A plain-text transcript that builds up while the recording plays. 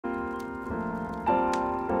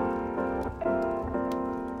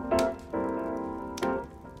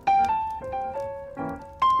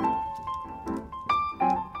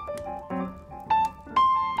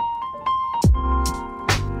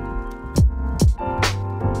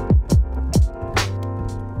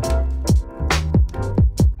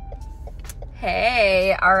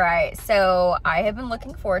Okay, all right. So I have been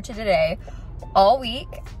looking forward to today all week,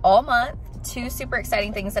 all month. Two super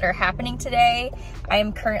exciting things that are happening today. I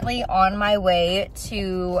am currently on my way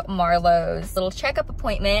to Marlo's little checkup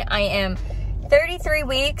appointment. I am 33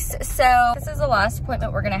 weeks, so this is the last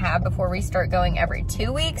appointment we're gonna have before we start going every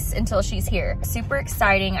 2 weeks until she's here. Super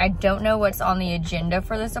exciting. I don't know what's on the agenda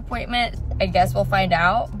for this appointment. I guess we'll find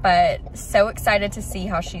out, but so excited to see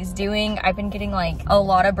how she's doing. I've been getting like a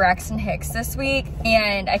lot of Braxton Hicks this week,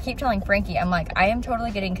 and I keep telling Frankie, I'm like, I am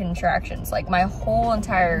totally getting contractions. Like my whole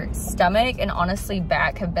entire stomach and honestly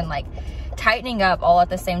back have been like tightening up all at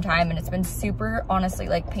the same time, and it's been super honestly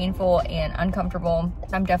like painful and uncomfortable.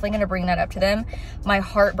 I'm definitely gonna bring that up to them. My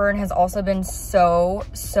heartburn has also been so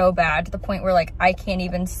bad to the point where like I can't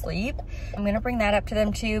even sleep. I'm gonna bring that up to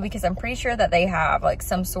them too, because I'm pretty sure that they have like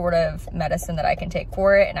some sort of medicine that I can take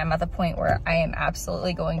for it, and I'm at the point where I am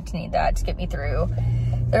absolutely going to need that to get me through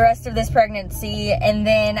the rest of this pregnancy. And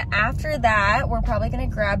then after that, we're probably gonna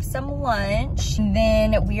grab some lunch.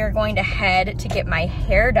 Then we are going to head to get my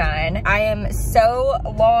hair done. I am so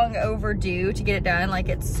long overdue to get it done. Like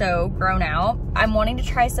it's so grown out. I'm wanting to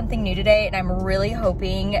try something new today, and I'm really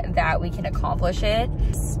hoping that we can accomplish it.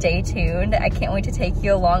 Stay tuned. I can't wait to take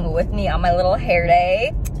you along with me on my little hair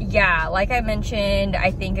day. Yeah, like I mentioned,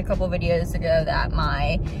 I think a couple videos ago, that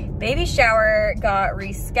my baby shower got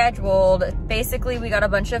rescheduled. Basically, we got a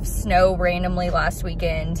bunch of snow randomly last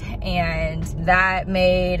weekend, and that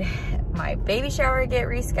made my baby shower get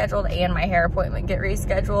rescheduled and my hair appointment get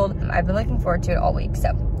rescheduled. I've been looking forward to it all week, so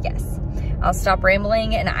yes. I'll stop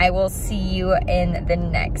rambling and I will see you in the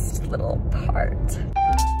next little part.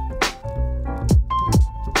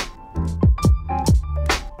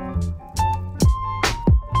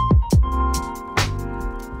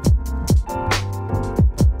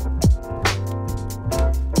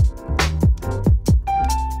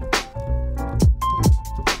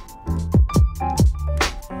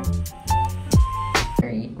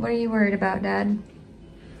 What are you worried about, Dad?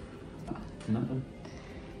 Nothing.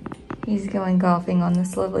 He's going golfing on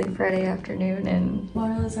this lovely Friday afternoon, and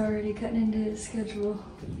Marla's already cutting into his schedule.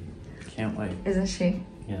 Can't wait. Isn't she?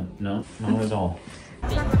 Yeah, no, not at all.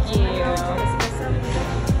 Thank you.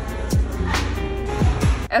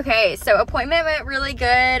 Okay, so appointment went really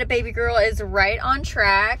good. Baby girl is right on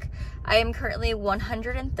track. I am currently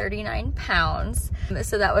 139 pounds.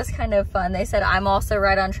 So that was kind of fun. They said I'm also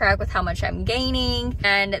right on track with how much I'm gaining,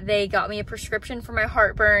 and they got me a prescription for my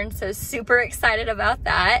heartburn. So super excited about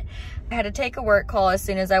that. I had to take a work call as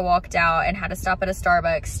soon as I walked out and had to stop at a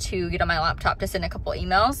Starbucks to get on my laptop to send a couple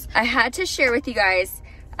emails. I had to share with you guys,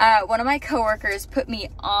 one of my coworkers put me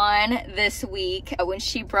on this week when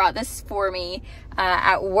she brought this for me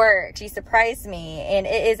at work. She surprised me, and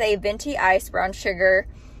it is a Venti iced brown sugar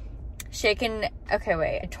shaken, okay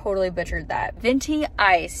wait, I totally butchered that. Venti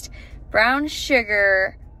iced brown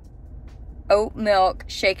sugar oat milk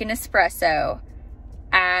shaken espresso,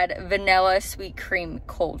 add vanilla sweet cream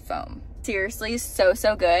cold foam. Seriously, so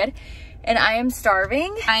good. And I am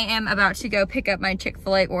starving. I am about to go pick up my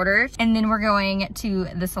Chick-fil-A order, and then we're going to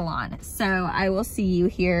the salon. So I will see you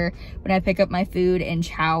here when I pick up my food and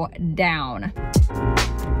chow down.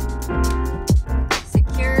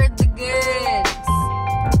 Secured the goods.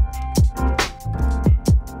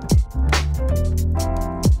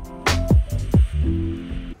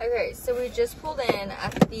 Okay, so we just pulled in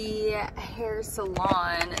at the hair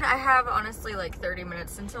salon. I have honestly like 30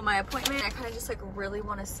 minutes until my appointment. I kind of just like really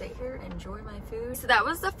want to sit here and enjoy my food. So that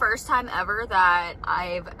was the first time ever that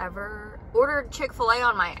I've ever ordered Chick-fil-A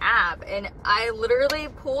on my app, and I literally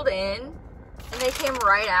pulled in and they came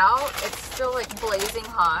right out. It's still like blazing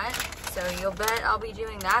hot. So you'll bet I'll be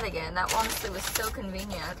doing that again. That honestly was so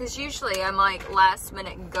convenient, because usually I'm like last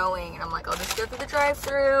minute going and I'm like, I'll just go through the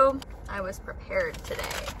drive-thru. I was prepared today.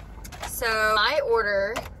 So my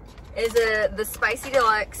order is the spicy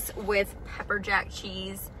deluxe with pepper jack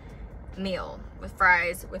cheese meal with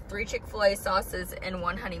fries with 3 Chick-fil-A sauces and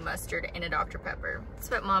 1 honey mustard and a Dr. Pepper.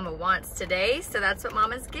 That's what Mama wants today, so that's what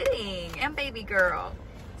Mama's getting, and baby girl.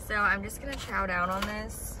 So I'm just gonna chow down on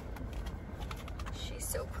this. She's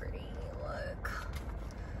so pretty.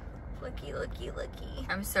 Looky.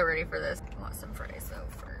 I'm so ready for this. I want some fries though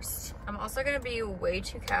first. I'm also gonna be way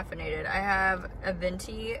too caffeinated. I have a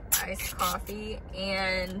Venti iced coffee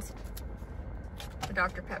and a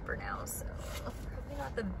Dr. Pepper now, so probably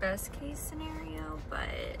not the best case scenario, but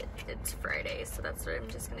it's Friday, so that's what I'm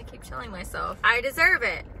just gonna keep telling myself. I deserve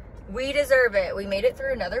it. We deserve it. We made it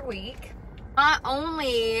through another week. Not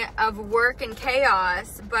only of work and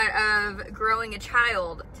chaos, but of growing a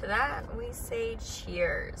child. To that, we say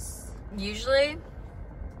cheers. Usually,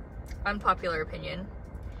 unpopular opinion,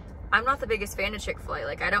 I'm not the biggest fan of Chick-fil-A.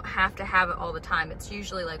 Like, I don't have to have it all the time. It's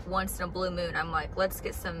usually like once in a blue moon, I'm like, let's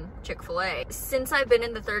get some Chick-fil-A. Since I've been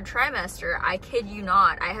in the 3rd trimester, I kid you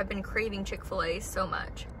not, I have been craving Chick-fil-A so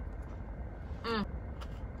much.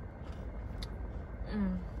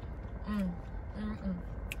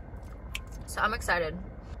 So I'm excited.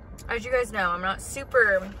 As you guys know, I'm not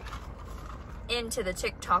super into the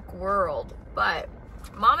TikTok world, but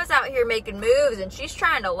Mama's out here making moves and she's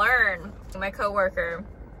trying to learn. My coworker,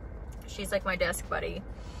 she's like my desk buddy,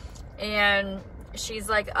 and she's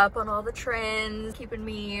like up on all the trends, keeping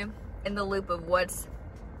me in the loop of what's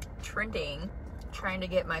trending, trying to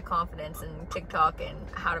get my confidence in TikTok and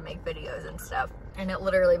how to make videos and stuff. And it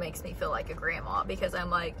literally makes me feel like a grandma because I'm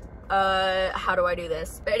like, how do I do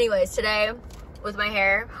this? But anyways, today with my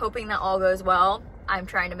hair, hoping that all goes well, I'm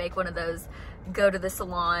trying to make one of those go to the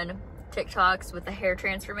salon TikToks with the hair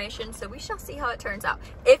transformation, so we shall see how it turns out.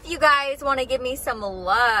 If you guys want to give me some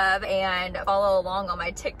love and follow along on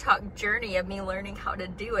my TikTok journey of me learning how to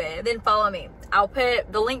do it, then follow me. I'll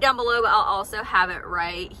put the link down below, but I'll also have it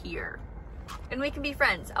right here. And we can be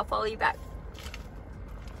friends. I'll follow you back.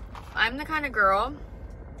 I'm the kind of girl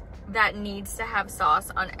that needs to have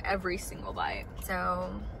sauce on every single bite.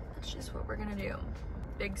 So that's just what we're gonna do.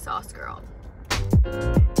 Big sauce girl.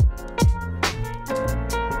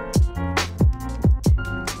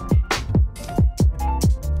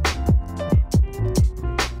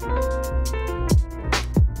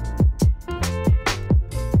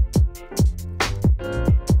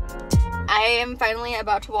 I am finally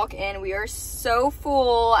about to walk in. We are so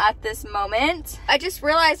full at this moment. I just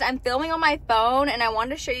realized I'm filming on my phone and I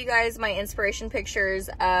wanted to show you guys my inspiration pictures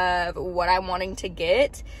of what I'm wanting to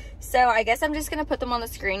get. So I guess I'm just gonna put them on the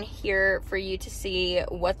screen here for you to see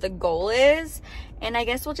what the goal is. And I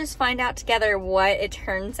guess we'll just find out together what it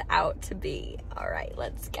turns out to be. All right,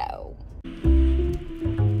 let's go.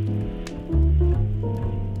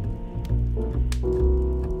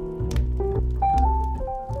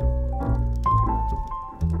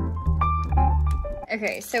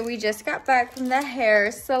 Okay, so we just got back from the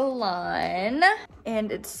hair salon and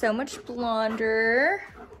it's so much blonder.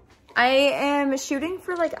 I am shooting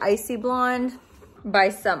for like icy blonde by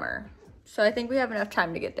summer. So I think we have enough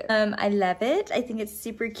time to get there. I love it. I think it's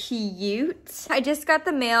super cute. I just got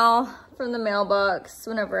the mail from the mailbox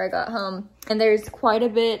whenever I got home. And there's quite a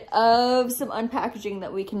bit of some unpackaging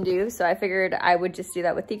that we can do. So I figured I would just do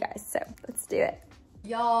that with you guys. So let's do it.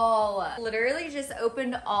 Y'all, literally just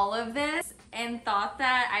opened all of this and thought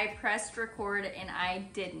that I pressed record and I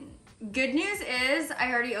didn't. Good news is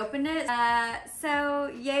I already opened it, so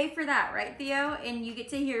yay for that, right Theo? And you get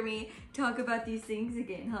to hear me talk about these things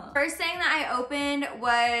again, huh? First thing that I opened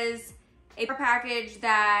was a package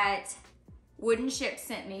that Wooden Ship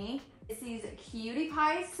sent me. It's these cutie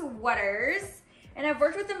pie sweaters. And I've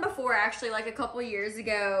worked with them before, actually, like a couple years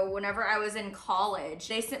ago whenever I was in college.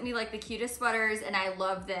 They sent me like the cutest sweaters and I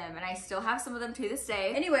love them and I still have some of them to this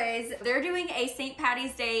day. Anyways, they're doing a St.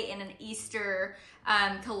 Patty's Day and an Easter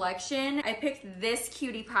collection. I picked this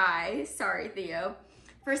cutie pie, sorry Theo,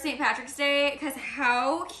 for St. Patrick's Day because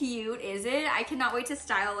how cute is it? I cannot wait to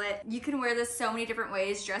style it. You can wear this so many different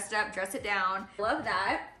ways, dress it up, dress it down. Love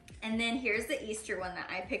that. And then here's the Easter one that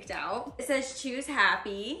I picked out. It says choose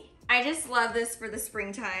happy. I just love this for the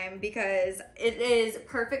springtime because it is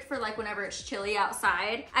perfect for like whenever it's chilly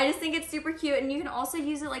outside. I just think it's super cute and you can also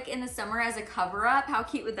use it like in the summer as a cover up. How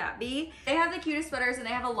cute would that be? They have the cutest sweaters and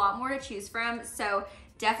they have a lot more to choose from. So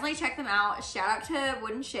definitely check them out. Shout out to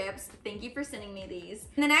Wooden Ships. Thank you for sending me these.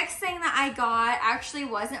 And the next thing that I got actually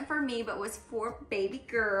wasn't for me, but was for baby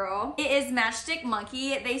girl. It is Matchstick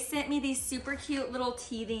Monkey. They sent me these super cute little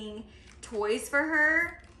teething toys for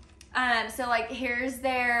her. So like here's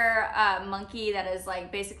their monkey that is like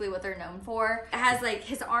basically what they're known for. It has like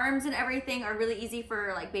his arms and everything are really easy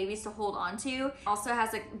for like babies to hold on to. Also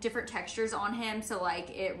has like different textures on him, so like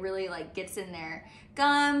it really like gets in their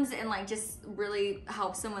gums and like just really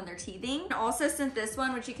helps them when they're teething. I also sent this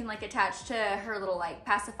one, which you can like attach to her little like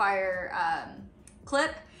pacifier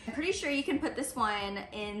clip. I'm pretty sure you can put this one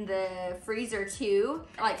in the freezer too.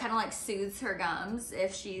 Like kind of like soothes her gums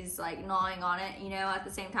if she's like gnawing on it, you know, at the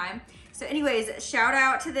same time. So anyways, shout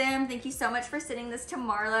out to them. Thank you so much for sending this to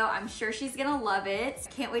Marlo. I'm sure she's gonna love it.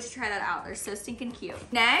 Can't wait to try that out. They're so stinking cute.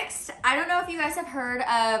 Next, I don't know if you guys have heard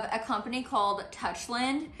of a company called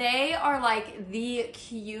Touchland. They are like the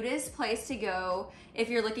cutest place to go if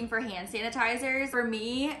you're looking for hand sanitizers. For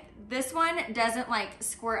me, this one doesn't like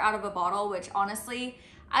squirt out of a bottle, which honestly,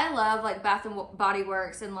 I love like Bath and Body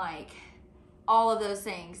Works and like all of those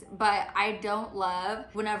things, but I don't love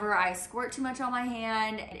whenever I squirt too much on my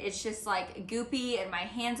hand. It's just like goopy and my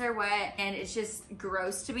hands are wet and it's just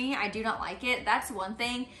gross to me. I do not like it. That's one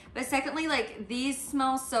thing. But secondly, like these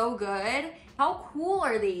smell so good. How cool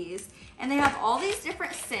are these? And they have all these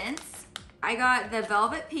different scents. I got the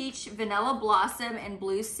Velvet Peach, Vanilla Blossom, and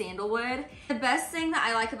Blue Sandalwood. The best thing that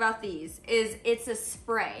I like about these is it's a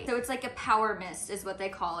spray. So it's like a power mist is what they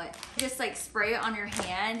call it. Just like spray it on your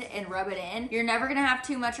hand and rub it in. You're never gonna have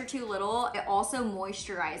too much or too little. It also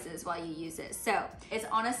moisturizes while you use it. So it's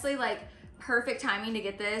honestly like perfect timing to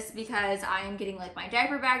get this because I am getting like my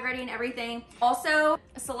diaper bag ready and everything. Also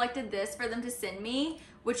selected this for them to send me,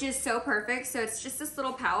 which is so perfect. So it's just this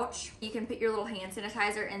little pouch. You can put your little hand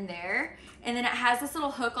sanitizer in there. And then it has this little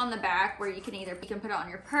hook on the back where you can put it on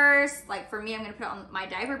your purse. Like for me, I'm gonna put it on my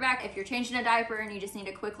diaper bag. If you're changing a diaper and you just need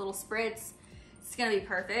a quick little spritz, it's gonna be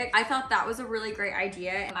perfect. I thought that was a really great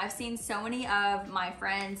idea. And I've seen so many of my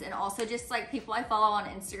friends and also just like people I follow on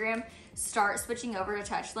Instagram start switching over to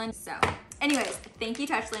Touchland. So anyways, thank you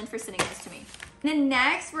Touchland for sending this to me. And then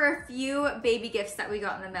next were a few baby gifts that we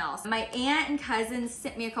got in the mail. My aunt and cousins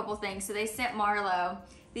sent me a couple things. So they sent Marlo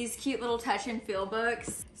these cute little touch and feel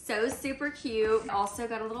books. So super cute. Also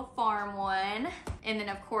got a little farm one. And then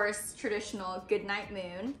of course, traditional Goodnight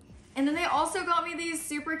Moon. And then they also got me these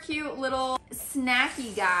super cute little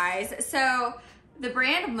snacky guys. So the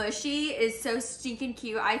brand Mushy is so stinking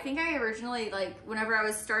cute. I think I originally, like whenever I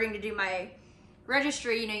was starting to do my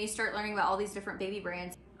registry, you know, you start learning about all these different baby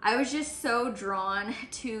brands. I was just so drawn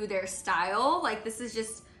to their style. Like this is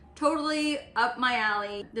just totally up my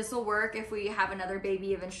alley. This will work if we have another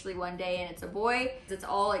baby eventually one day and it's a boy. It's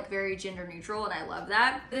all like very gender neutral and I love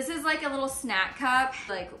that. This is like a little snack cup.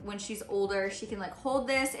 Like when she's older, she can like hold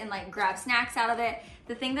this and like grab snacks out of it.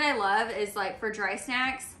 The thing that I love is like for dry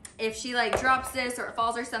snacks, if she like drops this or it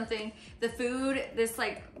falls or something, the food, this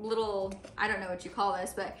like little, I don't know what you call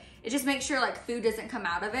this, but it just makes sure like food doesn't come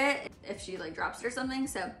out of it if she like drops it or something.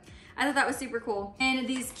 So I thought that was super cool. And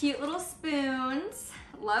these cute little spoons,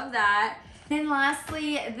 love that. And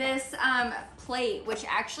lastly, this plate, which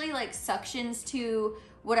actually like suctions to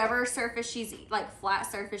whatever surface she's, like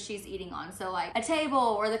flat surface she's eating on. So like a table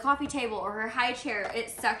or the coffee table or her high chair,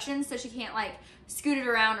 it suctions so she can't like scoot it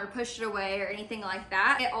around or push it away or anything like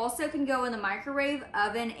that. It also can go in the microwave,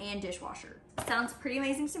 oven, and dishwasher. Sounds pretty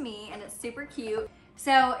amazing to me and it's super cute.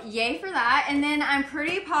 So yay for that. And then I'm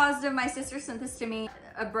pretty positive my sister sent this to me,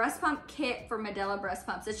 a breast pump kit for Medela breast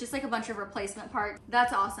pumps. It's just like a bunch of replacement parts.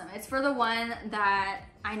 That's awesome. It's for the one that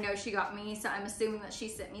I know she got me. So I'm assuming that she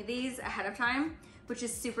sent me these ahead of time, which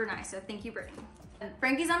is super nice. So thank you, Brittany.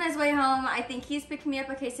 Frankie's on his way home. I think he's picked me up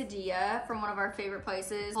a quesadilla from one of our favorite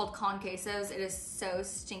places called Con Quesos. It is so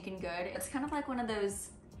stinking good. It's kind of like one of those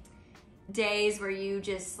days where you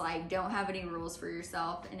just like don't have any rules for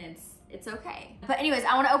yourself and it's okay. But anyways,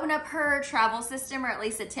 I want to open up her travel system or at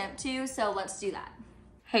least attempt to. So let's do that.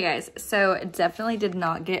 Hey guys, so definitely did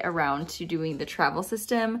not get around to doing the travel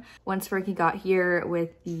system. Once Frankie got here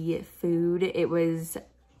with the food, it was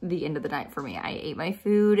the end of the night for me. I ate my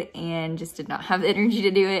food and just did not have the energy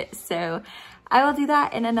to do it. So I will do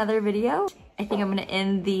that in another video. I think I'm gonna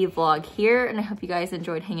end the vlog here and I hope you guys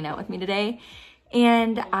enjoyed hanging out with me today.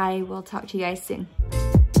 And I will talk to you guys soon.